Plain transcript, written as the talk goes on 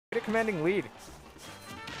a commanding lead.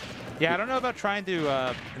 Yeah, I don't know about trying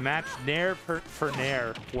to match Nair for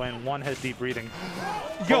Nair when one has deep breathing.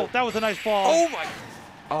 Yo, that was a nice ball. Oh my!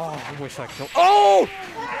 Oh, I wish I killed. Oh!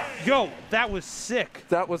 Yo, that was sick.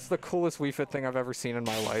 That was the coolest Wii Fit thing I've ever seen in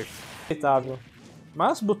my life. Aceitável.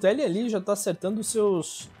 Mas Botelli ali já tá acertando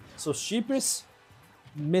seus chippers.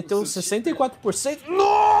 Meteu 64%.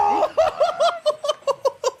 No!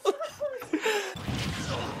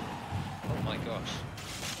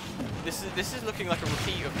 This is looking like a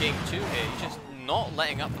repeat of game 2 here. He's just not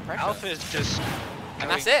letting up the pressure. Alpha is just and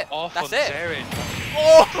that's it. That's it.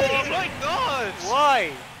 Oh my god!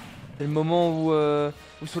 Why? C'est le moment où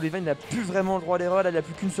sur les vannes il n'a plus vraiment le droit d'erreur, là il n'a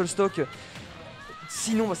plus qu'une seule stock.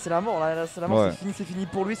 Sinon bah, c'est la mort, là c'est la mort, ouais. C'est fini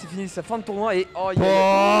pour lui, c'est fini, c'est la fin de tournoi et oh il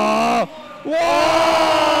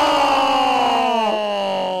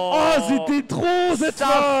c'était trop cette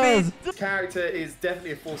phase. This character is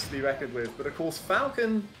definitely a force to be reckoned with, but of course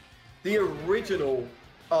Falcon, the original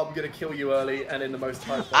I'm gonna kill you early and in the most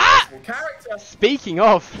time possible character. Speaking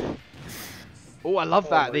of, oh I love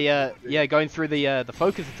that, the yeah, going through the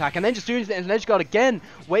focus attack and then just doing it as an edge guard again,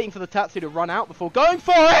 waiting for the Tatsu to run out before going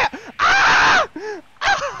for it.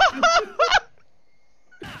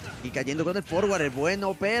 Y cayendo con el forward, el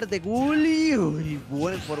bueno perde Gully. Uy,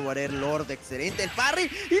 buen forwarder Lord, excelente el parry.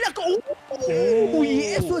 Y la... Uy,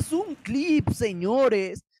 eso es un clip,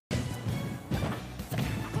 señores.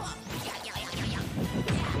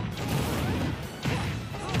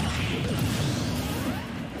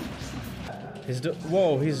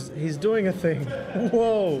 Whoa, he's doing a thing.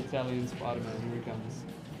 Whoa. Italian Spider-Man, here he comes.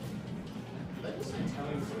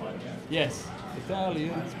 Yes.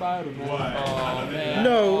 Italian Spider-Man. Oh man.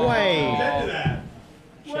 No way!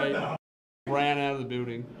 Sheik ran out of the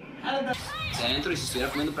building. Dentro y si estuviera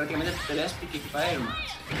comiendo prácticamente 3 pique fire,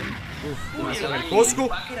 Tosco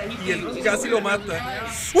y él casi lo mata.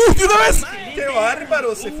 ¡De una vez! ¡Qué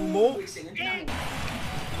bárbaro! Se fumó.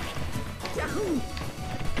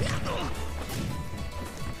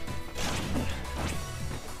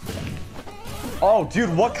 Oh, dude,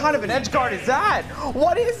 what kind of an edge guard is that?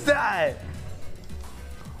 What is that?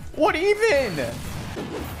 What even?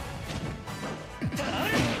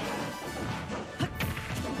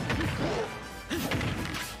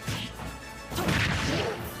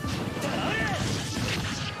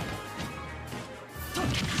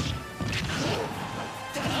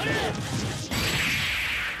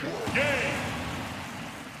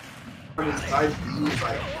 His IB is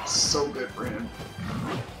like so good for him.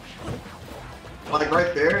 Like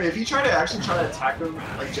right there, if you try to attack him,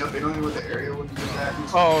 like jump in on him with the aerial when you do that.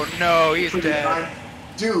 Oh no, he's dead.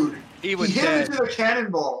 Dude, he hit him into the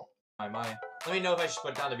cannonball. My. Let me know if I should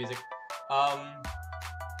put down the music. Yeah,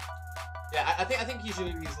 I think he should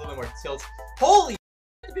use a little bit more tilt. Holy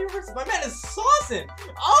my man is saucing!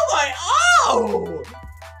 Oh my oh!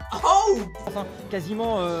 Oh! Enfin,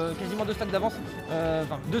 quasiment 2 stocks d'avance,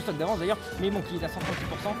 enfin 2 stocks d'avance d'ailleurs, mais bon qui est à 136%.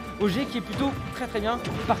 OG qui est plutôt très bien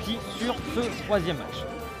parti sur ce 3e match.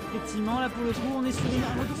 Effectivement, là pour le coup, on est sur une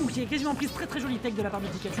Rool qui a quasiment pris très jolie tech de la part de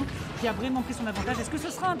Pikachu, qui a vraiment pris son avantage. Est-ce que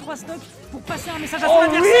ce sera un 3 stock pour passer un message à son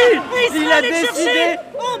adversaire? Oui, il a décidé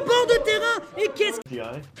en bord de terrain. Et qu'est-ce que...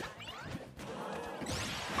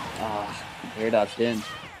 Air dodged in.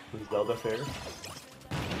 Zelda fair.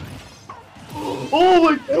 Oh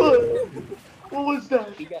my god! What was that?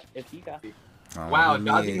 If he got wow,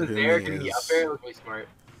 dodging was there, doing the up air was really smart.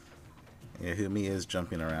 Yeah, Humi is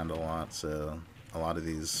jumping around a lot, so a lot of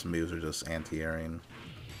these moves are just anti-airing.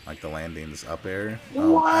 Like the landings up air.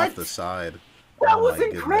 Off the side. That was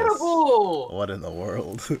incredible! What in the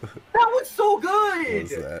world? That was so good! What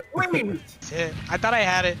was that? Wait! I thought I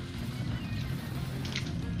had it.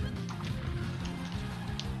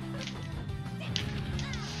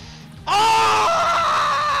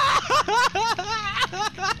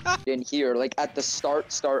 in here, like at the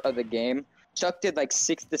start of the game, Chuck did like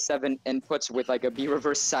 6 to 7 inputs with like a B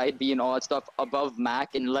reverse side B and all that stuff above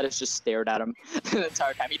Mac, and let us just stared at him the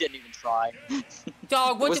entire time. He didn't even try.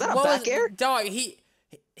 Dog, what was that a back air? Dog,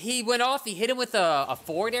 he went off. He hit him with a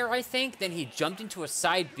forward air, I think. Then he jumped into a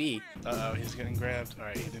side B. Uh oh, he's getting grabbed. All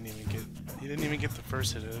right, he didn't even get the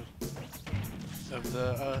first hit of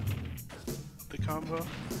the combo.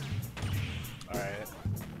 All right.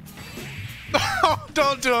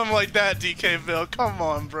 Don't do him like that, DK Bill. Come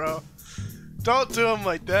on, bro. Don't do him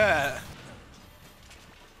like that.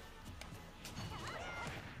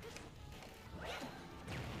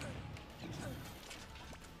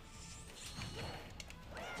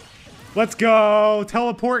 Let's go.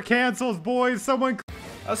 Teleport cancels, boys. Someone.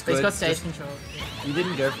 That's good. He's got stage control. He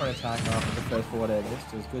didn't go for an attack after the first forward air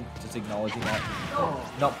lift. It was good just acknowledging that.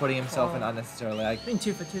 Not putting himself in unnecessary lag. Been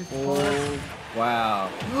 2 for 2. Oh, wow.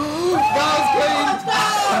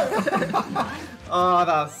 Oh,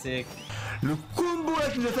 that was sick. Le combo là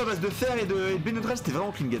qu'il nous a fait à base de fer et de Benodrel, c'était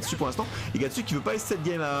vraiment clean Gatsu pour l'instant. Et Gatsu qui veut pas essayer cette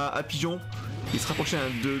game à Pigeon. Il se rapprochait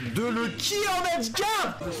de le kill en edge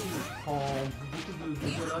guard. En beaucoup de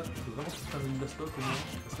dégâts là, tu peux vraiment faire une last lock au moins,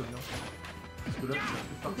 ça serait bien. Parce que là, tu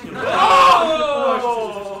peux partir.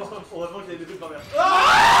 Heureusement qu'il y a des deux par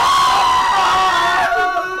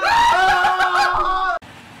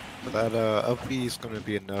That up B is going to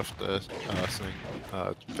be enough to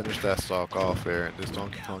finish that stock off there, and this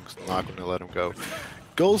Donkey Kong's not going to let him go.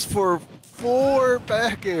 Goes for 4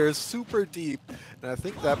 back airs, super deep, and I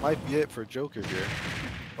think that might be it for Joker here.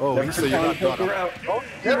 Oh, Lisa, you're not done. Oh,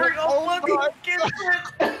 there we go! Look, he gets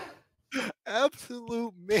it!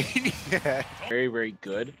 Absolute maniac. Very, very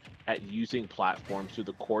good at using platforms through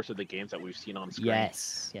the course of the games that we've seen on screen.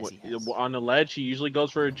 Yes, he has. On the ledge, he usually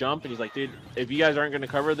goes for a jump, and he's like, dude, if you guys aren't going to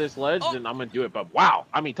cover this ledge, then I'm going to do it. But wow,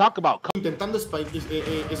 I mean, talk about... Intentando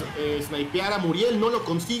snipear a Muriel, no lo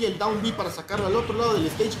consigue el down B para sacarlo al otro lado del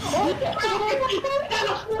stage. ¡Qué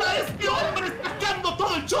locura este hombre! ¡Sacando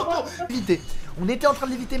todo el choco! On était en train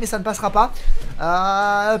de l'éviter mais ça ne passera pas.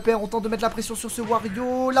 Père, on tente de mettre la pression sur ce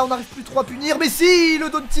Wario. Là on n'arrive plus trop à punir. Mais si, le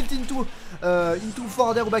down tilt into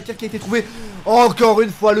forward air au back air qui a été trouvé. Encore une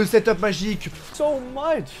fois le setup magique. So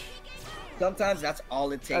much. Sometimes that's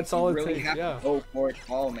all it takes. That's all you it really takes, have yeah. to go for it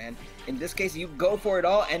all, man. In this case, you go for it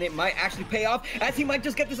all, and it might actually pay off, as he might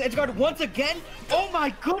just get this edge guard once again. Oh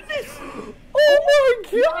my goodness! Oh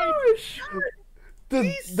my gosh!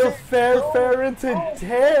 The fair into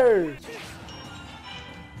tears.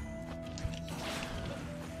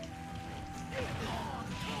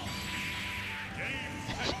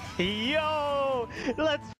 Yo,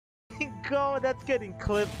 let's go. That's getting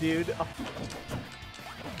clipped, dude. Oh.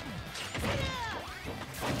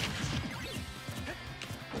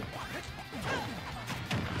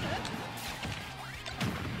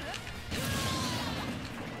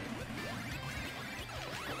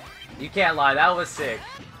 You can't lie, that was sick.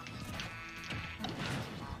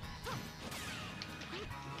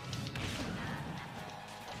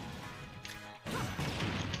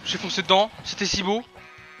 J'ai foncé dedans, c'était si beau.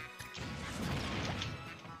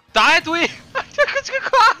 T'arrêtes, oui.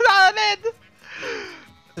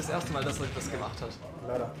 Das erste Mal, dass er das gemacht hat.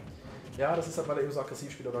 Leider. Ja, das ist halt, weil er eben so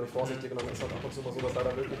aggressiv spielt oder nicht vorsichtig und dann ist halt ab und zu mal so, dass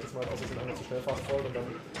leider möglich ist, mal aus Versehen einer zu schnell fast folgt und dann...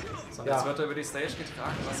 So, jetzt wird er über die Stage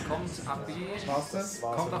getragen. Was kommt? Ab B? War's das?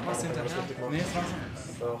 Kommt noch was hinterher? Nee, das war's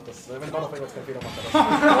nicht. Doch, wenn Ganondorf irgendwas keinen Fehler macht,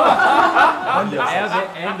 Und er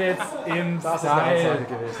beendet im Style. Das ist eine Ansage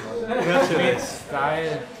gewesen. Mit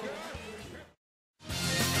Style.